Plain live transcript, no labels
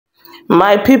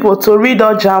My people, to read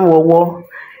on jam wowo.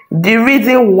 The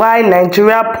reason why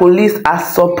Nigeria police are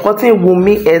supporting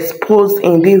Wunmi exposed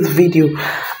in this video.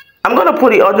 I'm going to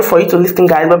put the audio for you to listen,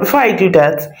 guys. But before I do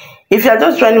that, if you are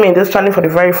just joining me in this channel for the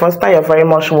very first time, you're very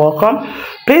much welcome.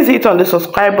 Please hit on the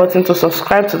subscribe button to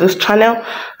subscribe to this channel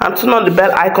and turn on the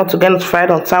bell icon to get notified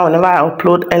on time whenever I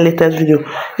upload a latest video.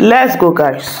 Let's go,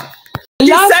 guys. She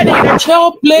said it.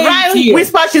 Right,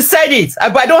 Whisper, she said it.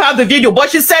 I don't have the video, but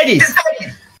she said it.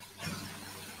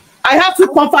 I have two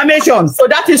confirmations, so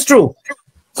that is true.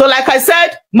 So like I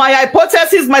said, my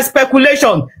hypothesis, my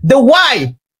speculation, the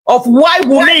why of why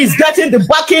Wunmi is getting the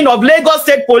backing of Lagos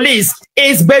State Police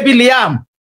is Baby Liam.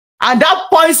 And that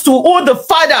points to who the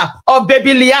father of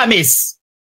Baby Liam is.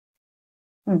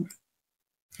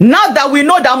 Now that we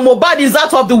know that Mohbad is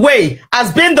out of the way,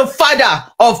 has been the father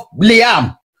of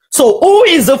Liam. So who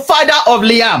is the father of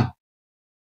Liam?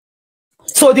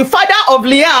 So the father of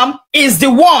Liam is the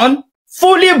one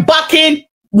fully backing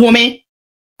Wunmi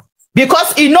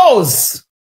because he knows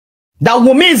that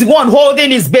Wunmi is the one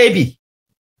holding his baby.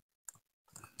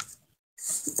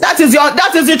 That is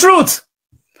the truth.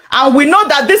 And we know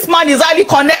that this man is highly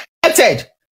connected,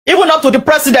 even up to the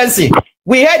presidency.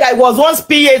 We heard I was once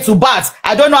PA to Bat.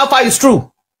 I don't know how far it's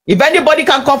true. If anybody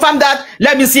can confirm that,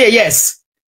 let me see a yes.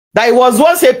 That he was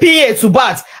once a PA to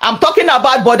Bat. I'm talking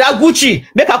about Boda Gucci.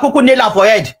 Make a cuckoo nail for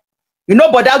head. You know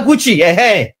Boda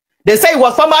Gucci? They say he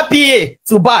was former PA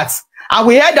to Bat. And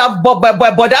we heard that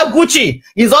Boda Gucci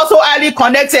is also highly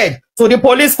connected to the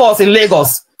police force in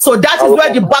Lagos. So that is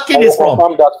where the backing is from.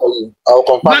 Confirm that for you. I will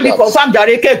confirm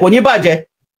that.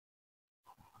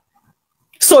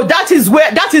 So that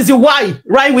is the why,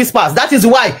 Ryan whispers. That is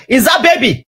why. Is that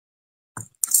baby?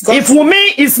 If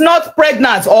Wunmi is not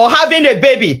pregnant or having a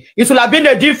baby, it would have been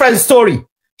a different story.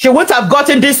 She wouldn't have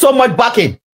gotten this so much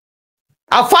backing.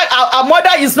 Our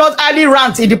mother is not highly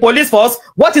ranked in the police force.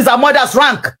 What is our mother's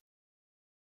rank?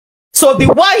 So the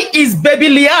why is Baby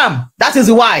Liam. That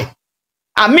is why.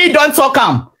 And me don't talk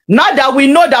him. Now that we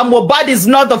know that Mohbad is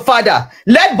not the father,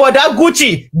 let Boda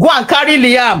Gucci go and carry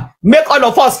Liam. Make all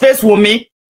of us face Wunmi.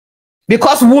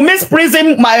 Because Wunmi's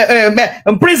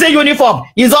prison uniform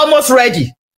is almost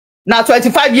ready. Now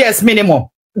 25 years minimum.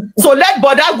 So let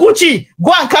Boda Gucci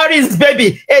go and carry his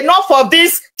baby. Enough of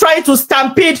this trying to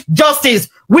stampede justice.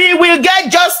 We will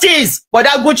get justice,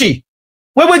 Boda Gucci.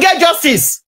 We will get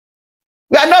justice.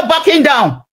 We are not backing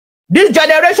down. This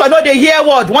generation know they hear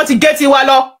word. Want to get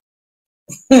Iwalo.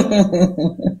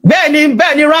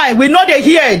 Benny Ryan, we know they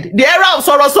hear it. The era of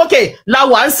Sorosoke,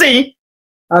 Lawansi.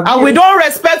 And we don't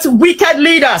respect wicked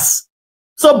leaders.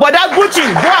 So Boda Gucci,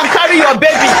 go and carry your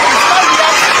baby.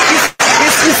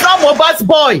 It's not Mohbad's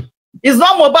boy. It's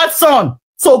not Mohbad's son.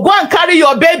 So go and carry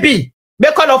your baby.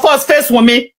 Make all of us face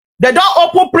Wunmi. They don't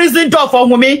open prison door for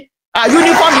Wunmi. Our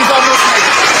uniform is almost ready.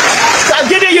 So I'm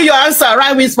giving you your answer,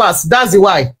 Ryan Whispers. That's the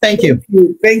why. Thank you.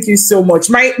 Thank you so much.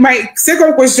 My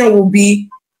second question will be,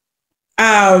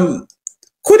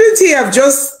 couldn't he have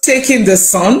just taken the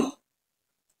son?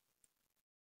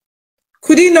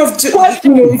 Could he not,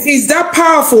 if he's that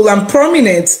powerful and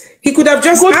prominent, he could have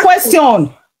just... Good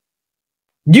question.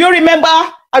 Do you remember,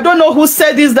 I don't know who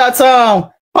said this, that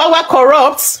power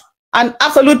corrupts and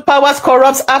absolute powers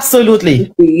corrupts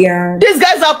absolutely. Yeah. These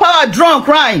guys are power drunk,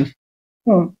 right?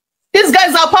 These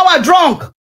guys are power drunk.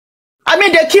 I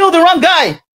mean, they killed the wrong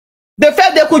guy. They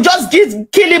felt they could just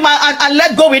kill him and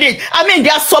let go with it. I mean, they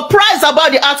are surprised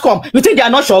about the outcome. You think they are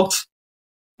not shocked?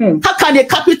 How can a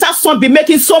capital son be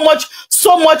making so much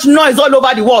noise all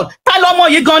over the world?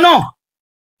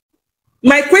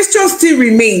 My question still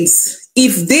remains.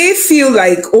 If they feel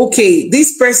like, okay,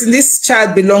 this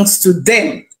child belongs to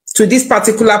them, to this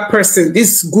particular person,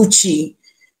 this Gucci,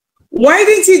 why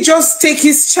didn't he just take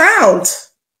his child?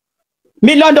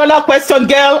 $1 million question,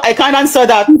 girl. I can't answer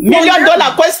that. $1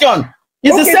 million question.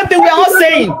 It's the same thing we are all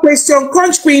saying. Question,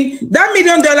 Crunch Queen, that $1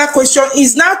 million question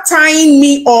is now tying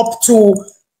me up to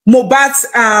Mohbad's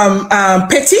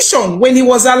petition when he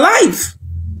was alive.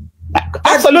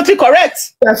 Absolutely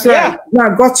correct. That's right. Yeah.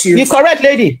 No, got you. You're correct,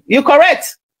 lady. You're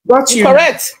correct. Got you. You're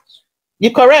correct.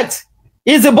 You're correct.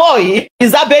 He's the boy.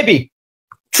 Is that baby?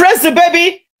 Trace the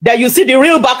baby, then you see the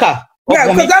real backer.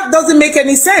 Yeah, because that doesn't make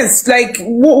any sense. Like,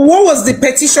 what was the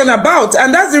petition about?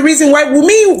 And that's the reason why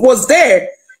Wunmi was there.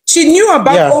 She knew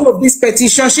about all of these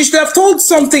petitions. She should have told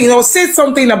something or said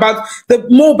something about the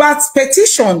Mohbad's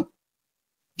petition.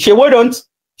 She wouldn't.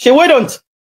 She wouldn't.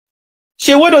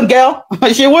 She wouldn't, girl.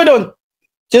 She wouldn't.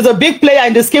 She's a big player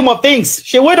in the scheme of things.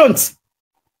 She wouldn't.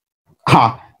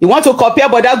 You want to compare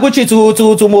Boda Gucci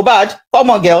to Mohbad?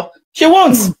 Come on, girl. She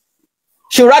won't.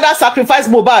 She'd rather sacrifice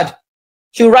Mohbad.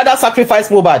 She'd rather sacrifice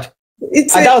Mohbad.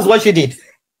 that was what she did.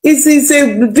 It's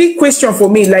a big question for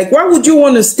me. Like, why would you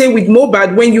want to stay with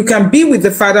Mohbad when you can be with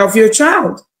the father of your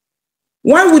child?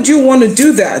 Why would you want to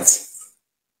do that?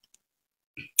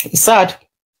 It's sad.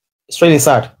 It's really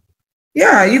sad.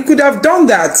 Yeah, you could have done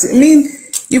that. I mean,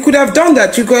 you could have done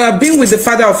that. You could have been with the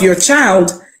father of your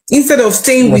child instead of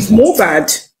staying with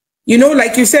Mohbad. You know,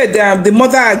 like you said, the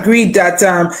mother agreed that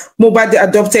Mohbad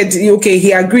adopted. Okay,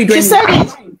 he agreed. She said it.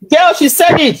 Girl, she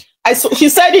said it. She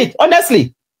said it.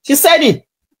 Honestly, she said it.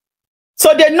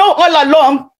 So they know all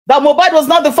along that Mohbad was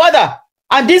not the father,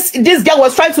 and this girl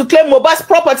was trying to claim Mohbad's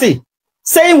property,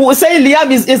 saying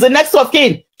Liam is the next of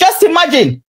kin. Just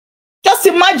imagine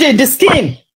the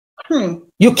scheme.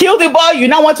 You kill the boy, you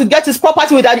now want to get his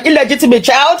property with an illegitimate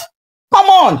child. Come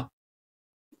on.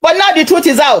 But now the truth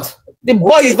is out. The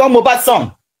boy is not Mohbad's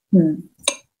son.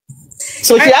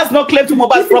 So she has no claim to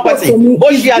Mohbad's property.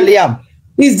 Both she and Liam.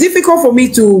 It's difficult for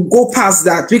me to go past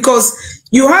that because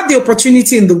you had the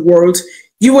opportunity in the world.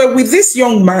 You were with this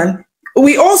young man.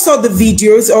 We all saw the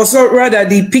videos, or rather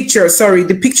the picture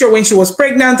when she was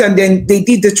pregnant and then they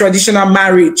did the traditional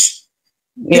marriage.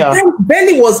 Yeah. The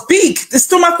belly was big. The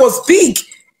stomach was big.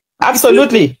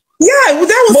 Absolutely. Yeah,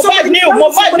 that was Mohbad knew.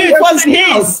 Mohbad knew it wasn't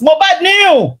his. Mohbad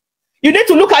knew. You need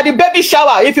to look at the baby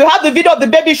shower. If you have the video of the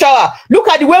baby shower, look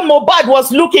at the way Mohbad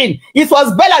was looking. It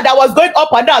was Bella that was going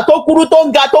up and down. Tokuru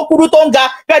tonga.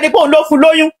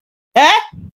 Eh?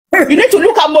 You need to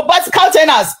look at Mohbad's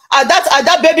countenance at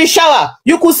that baby shower.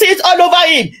 You could see it all over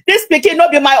him. This speaking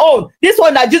not be my own. This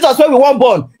one that Jesus when we weren't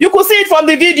born. You could see it from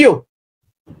the video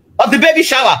of the baby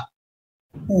shower.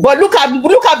 But look at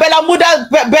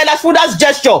Bella Fuda's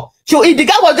gesture. The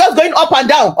guy was just going up and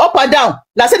down.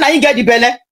 Like say now you get the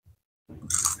belly.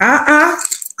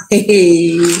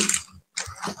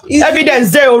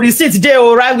 Evidence there, receipt there,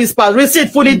 right? Whisper, receipt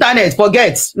full internet.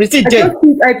 Forget receipt there.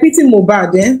 I pity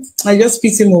Mohbad, I just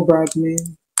pity Mohbad, man.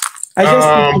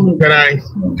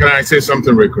 Can I say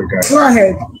something real quick, guys? Go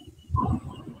ahead.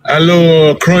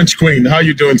 Hello, Crunch Queen. How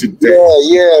you doing today?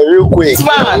 Yeah, real quick.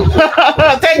 Man.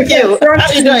 Thank you.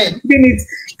 How you doing?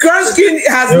 Crunch Queen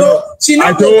has she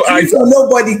not for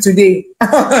nobody today.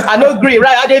 I don't agree,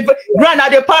 right? Are they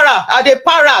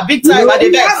para, big time, are they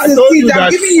vex? I'm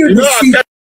giving you the seat.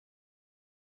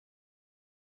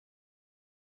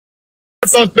 I'm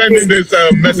not sending this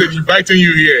message inviting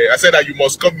you here. I said that you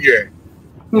must come here.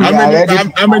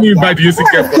 How many invite do you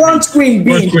think get from Crunch Queen?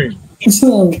 Crunch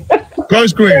Queen.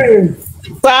 Crunch Queen.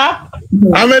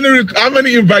 How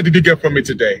many invite did you get from me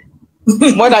today?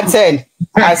 More than 10.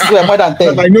 I swear, more than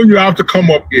 10. I know you have to come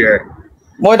up here.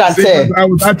 More than 10. I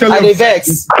was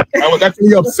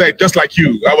actually upset, just like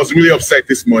you. I was really upset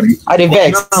this morning. I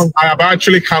have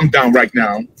actually calmed down right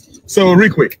now. So,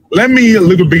 real quick, let me a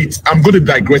little bit. I'm going to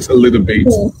digress a little bit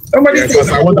because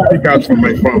I want to pick out from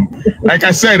my phone. Like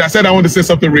I said I want to say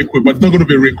something real quick, but it's not going to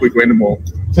be real quick anymore.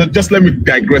 So, just let me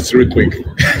digress real quick.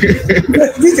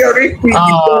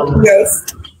 Yes.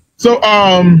 So,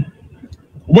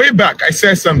 way back, I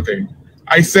said something.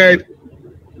 I said,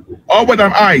 what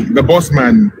am I, the boss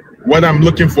man? What I'm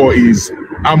looking for is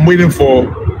I'm waiting for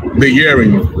the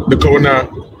hearing, the coroner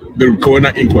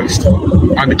inquest,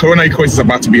 and the coroner inquest is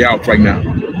about to be out right now.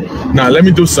 Now let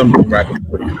me do something right.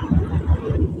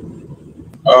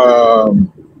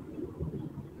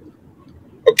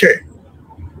 Okay,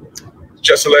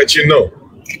 just to let you know,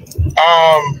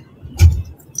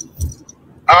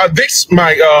 this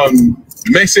my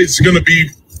message is gonna be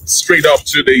straight up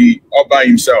to the Oba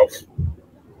himself,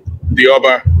 the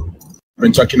Oba I've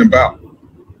been talking about.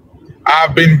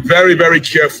 I've been very, very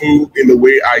careful in the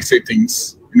way I say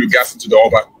things in regards to the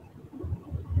Oba.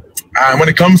 And when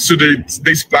it comes to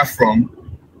this platform,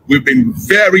 we've been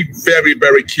very, very,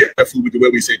 very careful with the way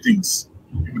we say things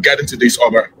regarding to this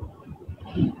Oba.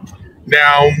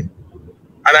 Now,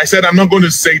 and I said I'm not going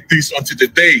to say this until the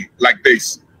day like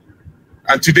this.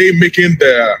 And today making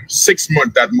the 6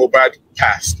 month that Mohbad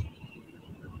passed.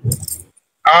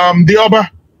 The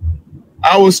Oba,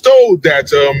 I was told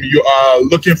that you are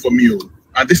looking for me,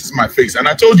 and this is my face. And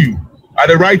I told you, at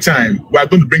the right time, we are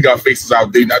going to bring our faces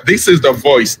out there. Now, this is the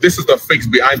voice. This is the face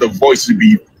behind the voice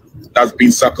that's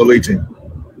been circulating.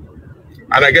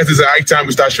 And I guess it's the right time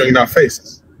we start showing our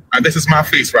faces. And this is my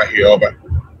face right here, Oba.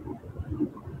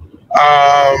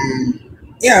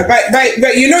 Yeah,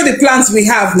 but you know the plans we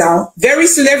have now. Very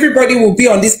soon, everybody will be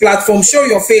on this platform. Show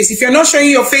your face. If you're not showing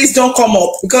your face, don't come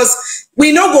up because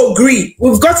we no go agree.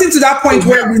 We've gotten to that point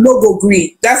where we no go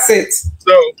agree. That's it.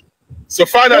 So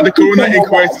far that the coroner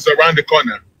inquest is around the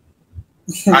corner,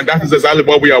 and that is exactly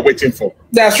what we are waiting for.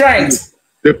 That's right.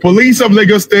 The police of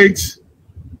Lagos State,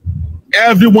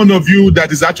 every one of you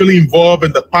that is actually involved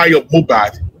in the pie of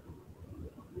Mohbad,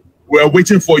 we're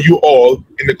waiting for you all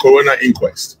in the coroner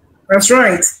inquest. That's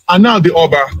right. And now the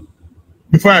Oba,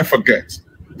 before I forget,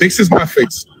 this is my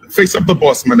face, the face of the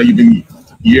boss man that you've been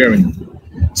hearing.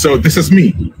 So this is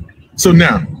me. So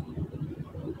now,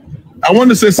 I want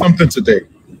to say something today.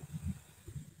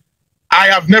 I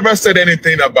have never said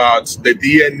anything about the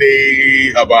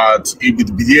DNA, about if the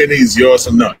DNA is yours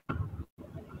or not.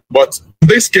 But in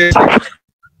this case,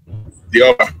 the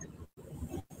Oba,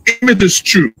 if it is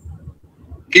true,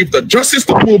 if the justice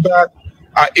to Mohbad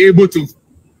are able to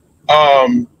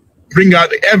bring out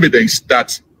the evidence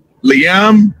that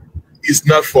Liam is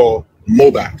not for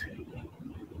Mohbad,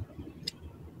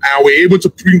 and we're able to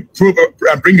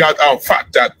bring out our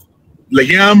fact that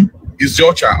Liam is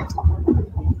your child,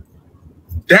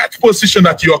 that position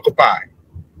that you occupy,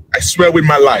 I swear with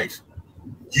my life,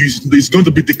 is going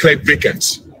to be declared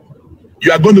vacant.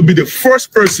 You are going to be the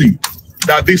first person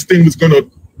that this thing is going to,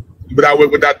 that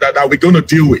we're going to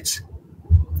deal with.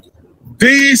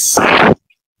 This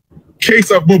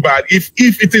case of Mohbad, if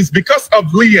it is because of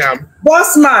Liam.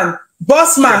 Bossman,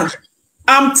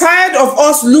 I'm tired of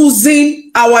us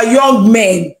losing our young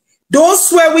men. Don't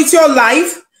swear with your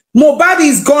life. Mohbad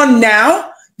is gone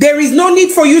now. There is no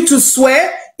need for you to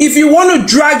swear. If you want to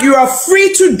drag, you are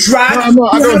free to drag. You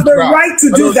have the right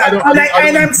to do that.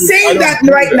 And I'm saying that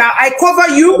right now. I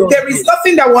cover you. There is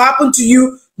nothing that will happen to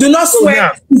you. Do not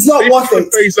swear. It's not worth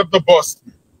it. Face of the boss.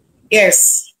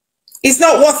 Yes. It's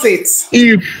not worth it.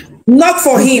 If not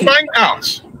for him. Find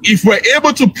out if we're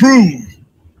able to prove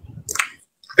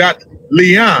that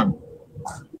Liam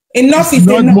is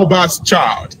not Mohbad's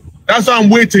child. That's why I'm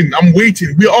waiting.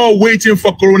 We're all waiting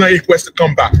for Corona Inquest to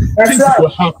come back. Things will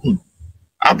happen.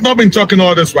 I've not been talking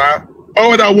all this while.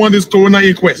 All that I want is Corona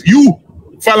Inquest. You,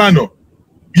 Falano,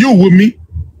 you with me.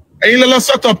 And you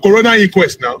set up Corona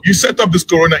Inquest now. You set up this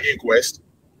Corona Inquest.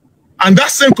 And that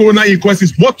same Corona Inquest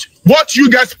is what you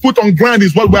guys put on ground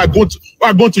is what we are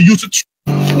going to use to.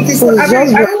 I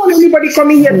don't want anybody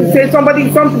coming here to say somebody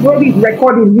is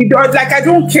recording. I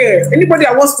don't care. Anybody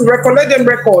that wants to record, let them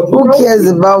record. Who cares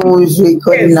about who is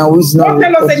recording and who is not? Don't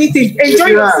tell us anything. Enjoy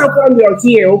yourself when you're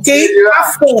here, okay?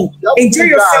 Have fun. Enjoy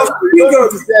yourself.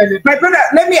 My brother,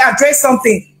 let me address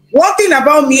something. One thing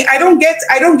about me, I don't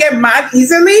get mad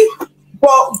easily,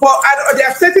 but there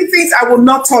are certain things I will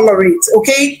not tolerate,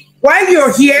 okay? While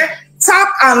you're here, tap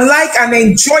and like and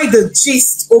enjoy the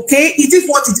gist, okay? It is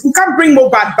what it is. We can't bring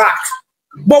Mohbad back.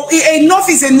 But enough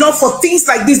is enough for things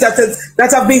like this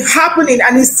that have been happening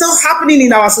and is still happening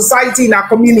in our society, in our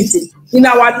community, in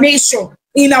our nation,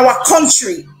 in our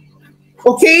country,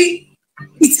 okay?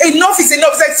 It's enough is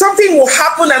enough. It's like something will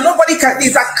happen and nobody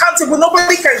is accountable.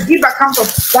 Nobody can give account of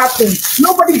that thing.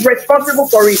 Nobody's responsible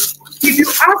for it. If you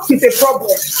ask, it's a problem.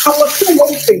 And we're still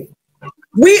waiting.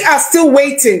 We are still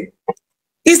waiting.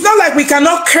 It's not like we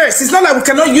cannot curse. It's not like we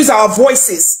cannot use our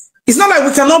voices. It's not like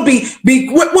we cannot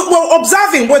we're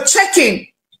observing, we're checking.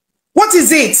 What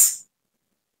is it?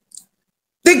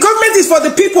 The government is for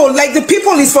the people, like the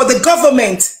people is for the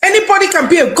government. Anybody can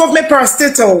be a government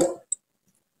parastatal.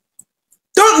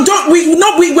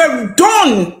 We're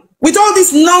done with all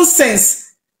this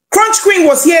nonsense. Crunch Queen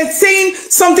was here saying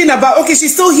something about, okay,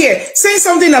 she's still here, saying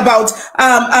something about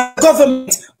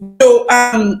government,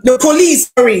 the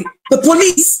police, the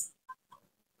police.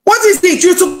 What is it?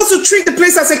 You're supposed to treat the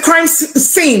place as a crime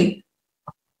scene.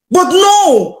 But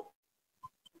no.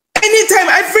 Anytime,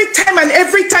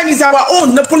 every time is our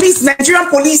own. The police, Nigerian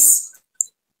police.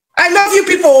 I love you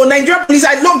people, Nigerian police.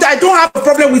 I love that. I don't have a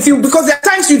problem with you because there are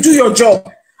times you do your job.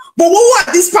 But what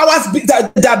are these powers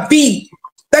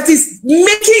that is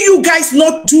making you guys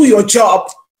not do your job?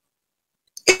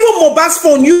 Even Mohbad's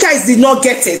phone, you guys did not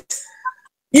get it.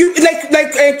 You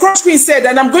like Crush Queen said,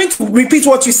 and I'm going to repeat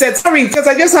what you said. Sorry, because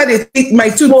I just had my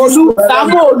tooth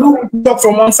talk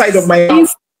from one side of my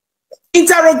mouth.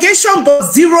 Interrogation but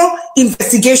zero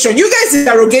investigation. You guys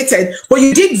interrogated, but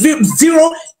you did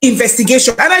zero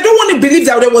investigation. And I don't want to believe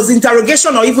that there was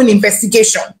interrogation or even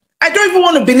investigation. I don't even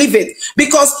want to believe it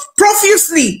because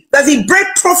profusely, that the bread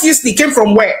profusely came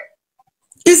from where?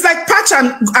 It's like patch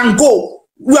and go.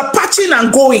 We are patching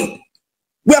and going.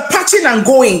 We are patching and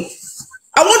going.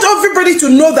 I want everybody to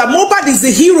know that Mohbad is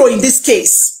the hero in this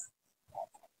case.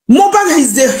 Mohbad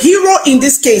is the hero in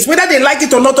this case, whether they like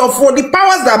it or not, or for the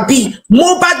powers that be.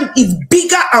 Mohbad is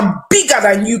bigger and bigger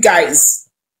than you guys.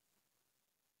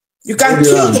 You can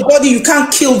kill the body, you can't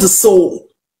kill the soul.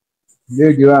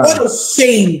 What a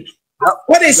shame.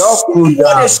 What a shame.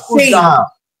 What a shame.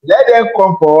 Let them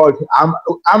come forward.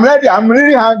 I'm ready. I'm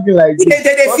really hungry like this.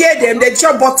 They fear them. They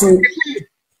chop bottle.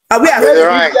 Are we They're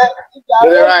right.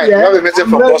 They're right. I'm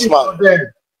ready for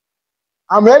them.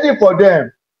 I'm ready for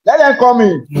them. Let them come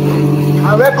in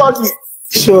and record it.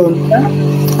 So,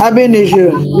 I've been in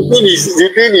here.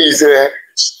 The thing is,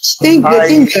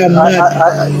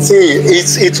 see,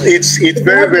 it's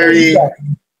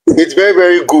very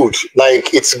very good.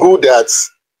 Like, it's good that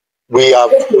we are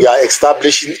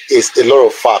establishing a lot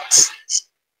of facts.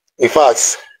 In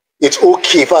fact, it's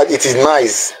okay. In fact, it is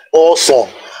nice, awesome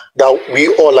that we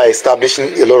all are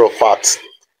establishing a lot of facts.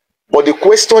 But the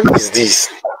question is this.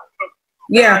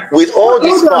 Yeah. With all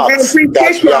these facts,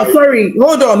 sorry,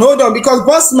 hold on, because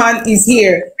Bossman is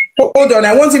here. Hold on,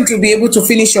 I want him to be able to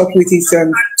finish up with his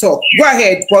talk. Go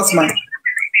ahead, Bossman.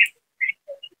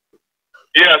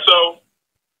 Yeah, so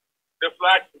the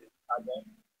flag.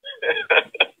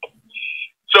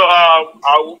 So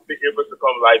I won't be able to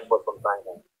come live for some time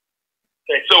now.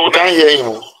 Okay, so we can't hear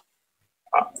you.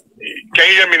 Can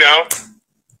you hear me now?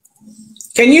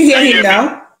 Can you hear him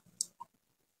now?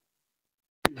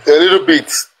 A little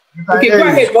bit. Okay, go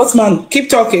ahead, Bossman. Keep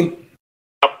talking.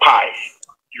 Pie,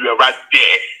 you were right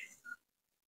there.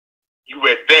 You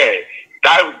were there.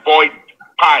 That boy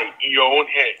pie in your own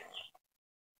hands.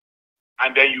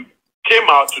 And then you came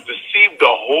out to deceive the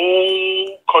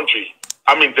whole country.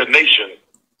 I mean, the nation,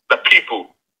 the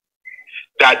people,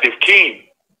 that they came.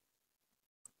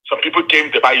 Some people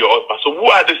came to buy your husband. So who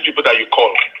are these people that you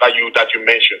call, that you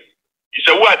mentioned? You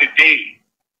said, who are the they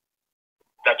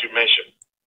that you mentioned?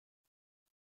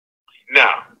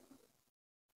 Now,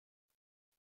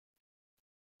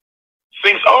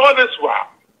 since all this while,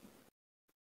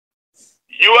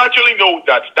 you actually know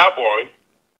that that boy,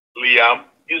 Liam,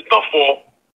 is not for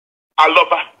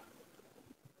Aloba.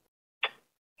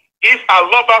 If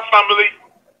Aloba family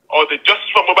or the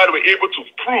Justice for Mobile were able to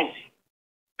prove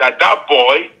that that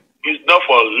boy is not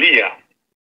for Liam,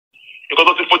 because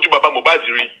of the Foju Baba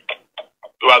Mobaziri,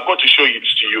 we are going to show it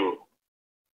to you.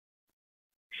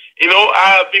 You know,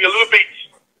 I've been a little bit,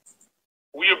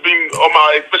 we've been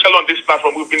especially on this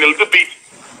platform, we've been a little bit,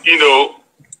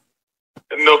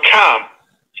 calm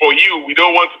for you. We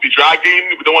don't want to be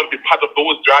dragging, we don't want to be part of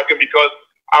those dragging, because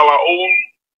our own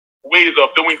ways of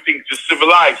doing things is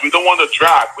civilized. We don't want to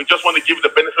drag. We just want to give the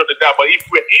benefit of the doubt. But if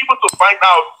we're able to find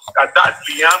out that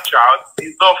Liam child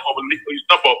is not for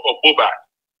Boba,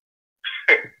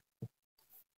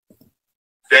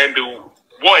 then the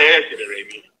war is in the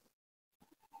rain.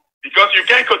 Because you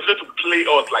can't continue to play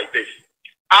us like this.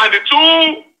 And the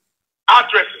two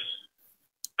addresses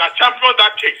that champion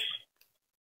that case,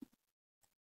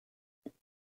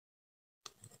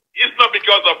 it's not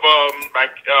because of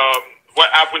what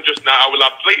happened just now. I will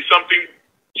have played something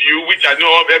to you which I know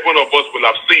every one of us will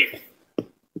have seen.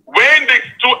 When these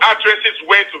two actresses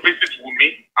went to visit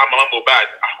Wunmi and Mama Mohbad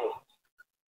at home,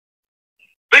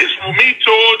 this Wunmi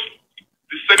told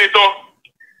the senator,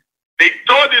 they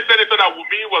told the senator that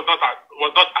Wunmi was not at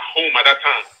home at that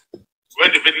time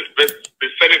when the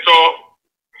senator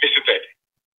visited.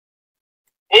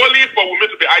 Only for Wunmi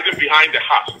to be hiding behind the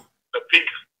hat, the pink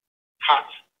hat.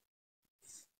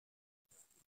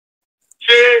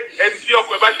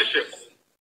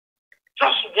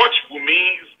 Just watch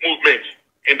Wunmi's movement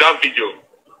in that video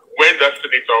when the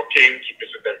senator came to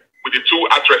visit them with the two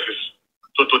actresses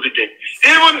to the game.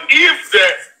 Even if the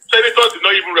senator did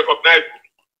not even recognize them,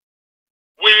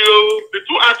 will the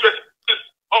two actresses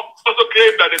also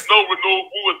claim that they don't know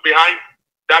who was behind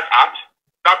that act,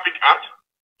 that big act?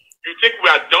 You think we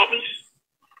are dummies?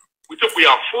 We think we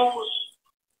are fools?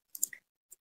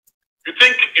 You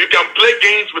think you can play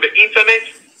games with the internet?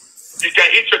 You can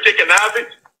eat your cake and have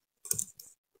it?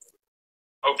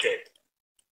 Okay.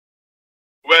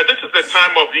 Well, this is the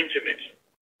time of the internet.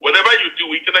 Whatever you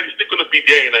do, internet is still going to be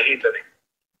there in the internet.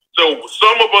 So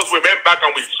some of us went back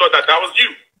and we saw that was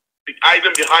you, the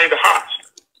item behind the heart.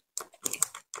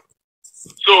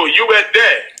 So you were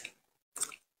there.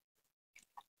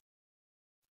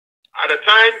 At the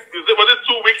time, was it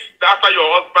 2 weeks after your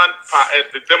husband,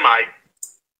 the demise?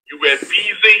 You were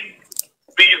busy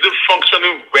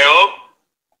functioning well,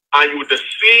 and you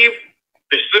deceived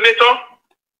the senator,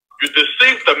 you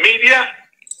deceived the media,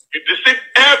 you deceived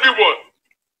everyone.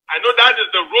 I know that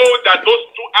is the role that those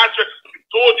two actresses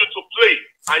told you to play,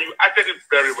 and you acted it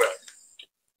very well.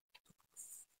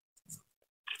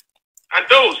 And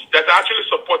those that are actually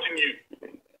supporting you,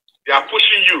 they are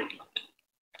pushing you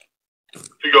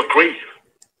to your grave.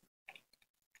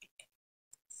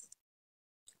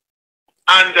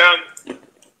 And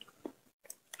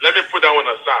let me put that one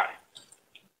aside.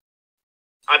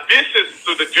 And this is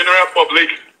to the general public,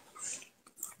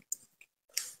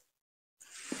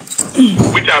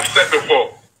 which I've said before.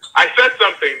 I said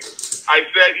something. I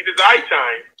said it is high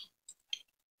time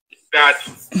that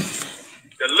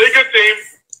the legal team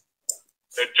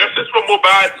The Justice for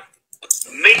Mohbad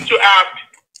need to ask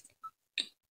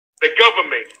the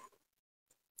government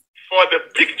for the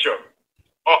picture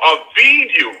or a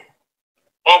video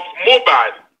of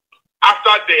Mohbad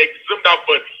after they exhumed that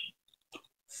body.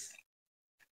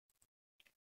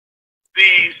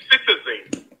 The citizen,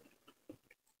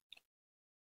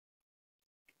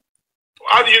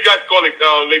 how do you guys call it,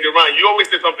 Lady Ryan? You always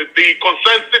say something. The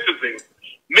concerned citizen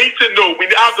need to know, we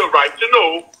have the right to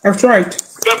know. That's right.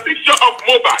 The picture of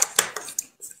Mohbad.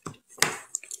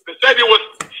 They said he was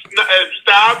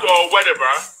stabbed or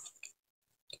whatever.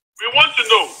 We want to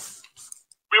know.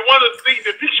 We want to see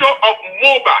the picture of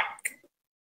Mohbad.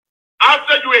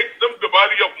 After you exhumed the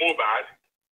body of Mohbad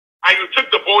and you took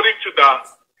the body to the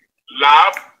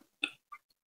lab,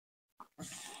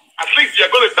 at least you're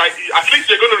going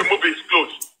to remove his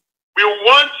clothes.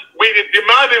 We're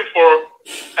demanding for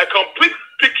a complete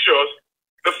pictures,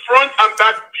 the front and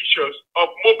back pictures of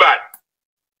Mohbad,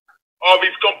 of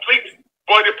his complete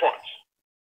body parts.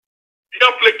 You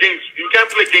can't play games. You can't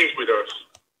play games with us.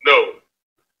 No.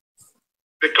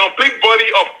 The complete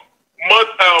body of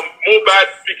Mohbad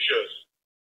pictures.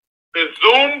 The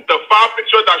zoom, the far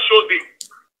picture that shows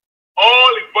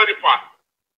all his body parts.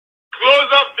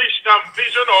 Close-up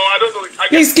vision, or I don't know.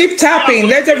 Please keep tapping.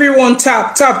 Let everyone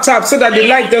tap, tap, tap, so that the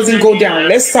light doesn't go down.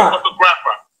 Let's tap.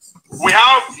 We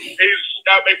have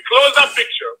a close-up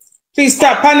picture. Please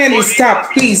tap. Panelists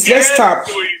tap. Please, let's tap.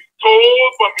 To his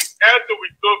toe, from his head to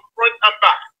his toe, front and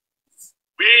back.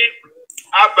 We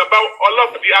have all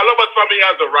of us family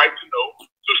has the right to know,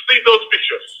 to see those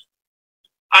pictures.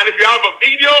 And if you have a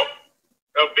video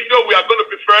we are going to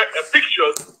prefer a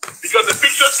picture, because the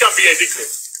pictures can be edited,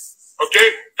 okay,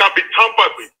 can be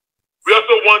tampered with. We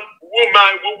also we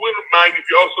wouldn't mind if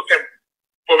you also can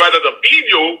provide us a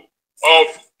video of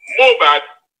Mohbad,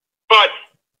 but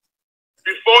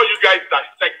before you guys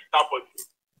dissect that body,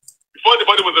 before the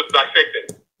body was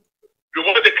dissected, we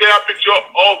wanted a clear picture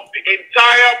of the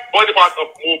entire body part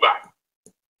of Mohbad.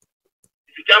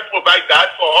 If you can't provide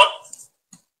that for us,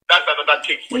 that's another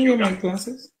case for you guys.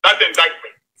 That's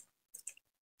indictment.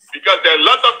 Because there are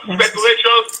lots of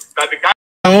speculations that the guy.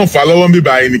 I won't follow me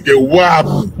by any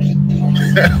wow.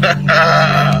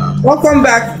 Welcome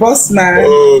back, boss man.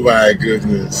 Oh my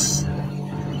goodness.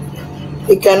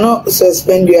 You cannot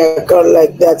suspend your account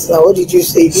like that. Now, what did you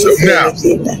say? So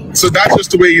that's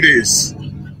just the way it is.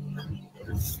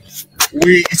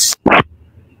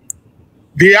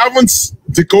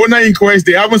 The coroner inquest,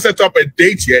 they haven't set up a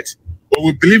date yet, but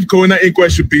we believe coroner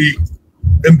inquest should be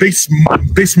in this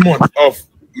month of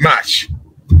March.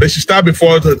 They should start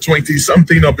before the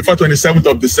 20-something or before 27th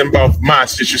of December of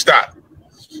March. They should start.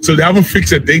 So they haven't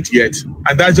fixed a date yet,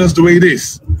 and that's just the way it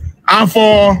is. And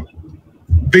for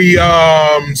the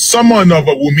summon of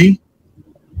a Wunmi,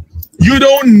 you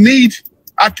don't need.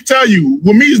 I can tell you,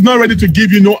 Wunmi is not ready to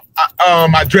give you no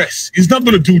address. He's not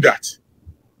going to do that.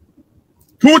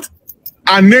 Put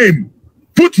a name,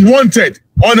 put wanted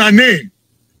on a name.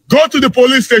 Go to the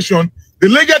police station. The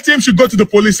legal team should go to the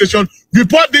police station,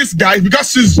 report this guy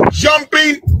because she's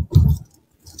jumping.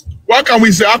 What can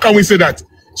we say? How can we say that?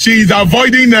 She's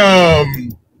avoiding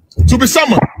to be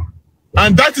summoned.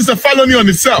 And that is a felony on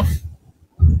itself.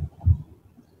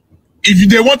 If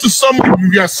they want to summon,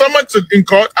 if you are summoned in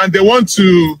court and they want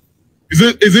to, is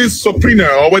it subpoena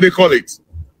or what they call it?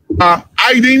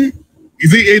 Hiding,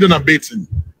 is it aid and abetting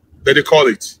that they call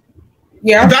it?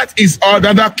 Yeah. That is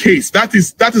another case. That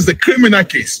is a criminal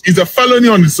case. It's a felony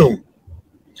on its own.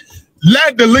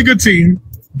 Let the legal team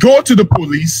go to the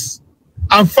police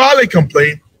and file a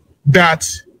complaint that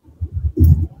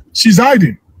she's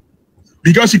hiding.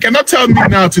 Because you cannot tell me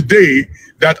now today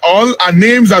that all our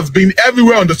names has been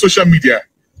everywhere on the social media.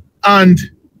 And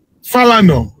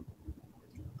Falano,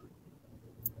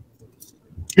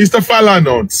 Mr.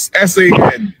 Falano,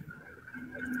 S-A-N,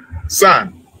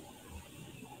 San.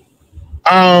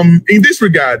 In this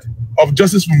regard of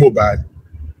justice for Mohbad,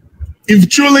 if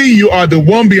truly you are the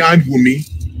one behind Wunmi,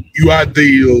 you are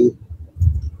the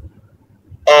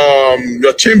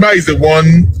your chamber is the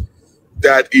one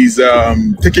that is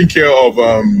taking care of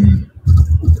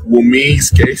Wunmi's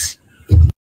case.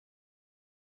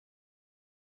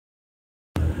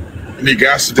 In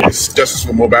regards to this justice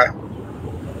for Mohbad,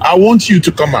 I want you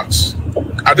to come out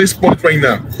at this point right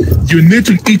now. You need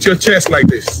to eat your chest like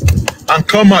this and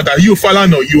come out that you,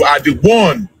 Falano, you are the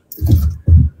one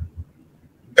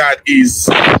that is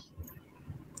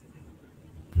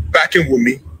backing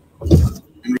Wunmi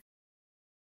in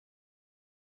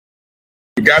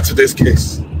regard to this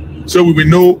case. So we will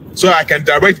know, so I can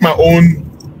direct my own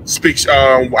speech.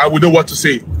 I will know what to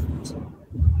say.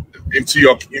 into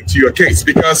your case,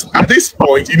 because at this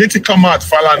point you need to come out,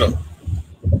 Falana.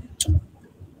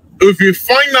 If you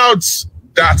find out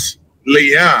that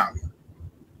Liam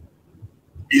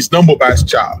is not Mohbad's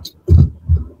child,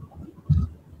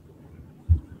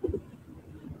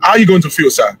 how are you going to feel,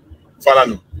 sir,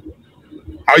 Falana?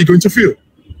 How are you going to feel?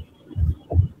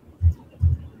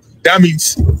 That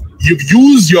means you've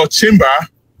used your chamber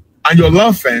and your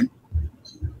law firm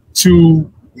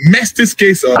to mess this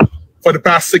case up for the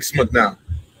past 6 months now.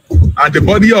 And the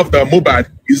body of the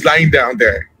Mohbad is lying down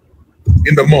there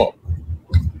in the morgue.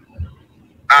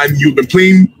 And you've been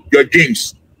playing your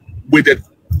games with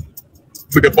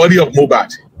the body of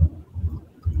Mohbad.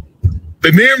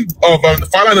 The name of the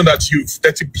Falana that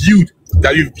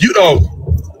you've built up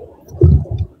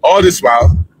all this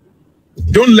while,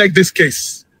 don't let this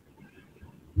case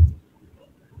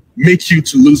make you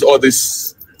to lose all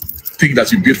this thing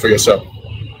that you built for yourself.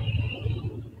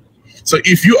 So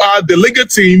if you are the legal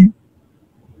team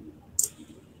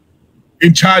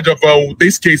in charge of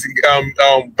this case,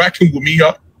 backing Wunmi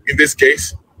up in this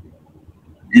case,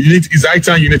 it's high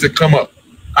time you need to come up.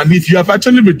 And if you have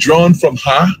actually withdrawn from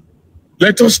her,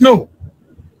 let us know.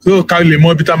 So Kali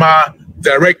Mo Bitama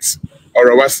direct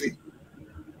or Awasi.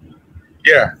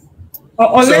 Yeah.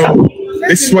 So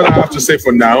this is what I have to say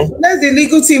for now. The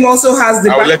legal team also has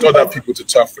the. I will let other people to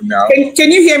talk for now.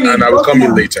 Can you hear me? And I will come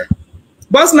in later.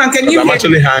 Bossman, can you hear me? I'm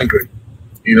actually hungry.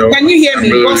 You know. Can you hear me?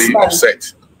 I'm really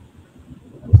upset.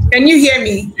 Can you hear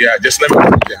me? Yeah, just let me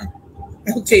put it down.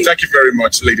 Okay. Thank you very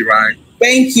much, Lady Ryan.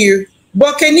 Thank you.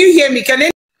 But can you hear me?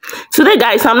 Today,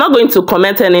 guys, I'm not going to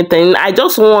comment anything. I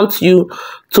just want you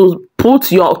to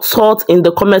put your thoughts in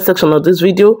the comment section of this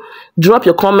video. Drop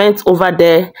your comments over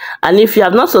there. And if you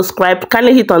have not subscribed,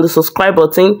 kindly hit on the subscribe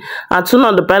button and turn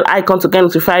on the bell icon to get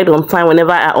notified on time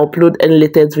whenever I upload any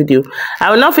latest video.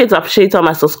 I will not fail to appreciate all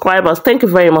my subscribers. Thank you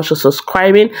very much for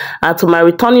subscribing. And to my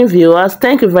returning viewers,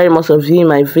 thank you very much for viewing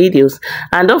my videos.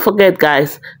 And don't forget,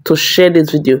 guys, to share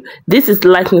this video. This is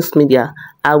Light News Media.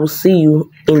 I will see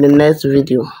you in the next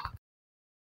video.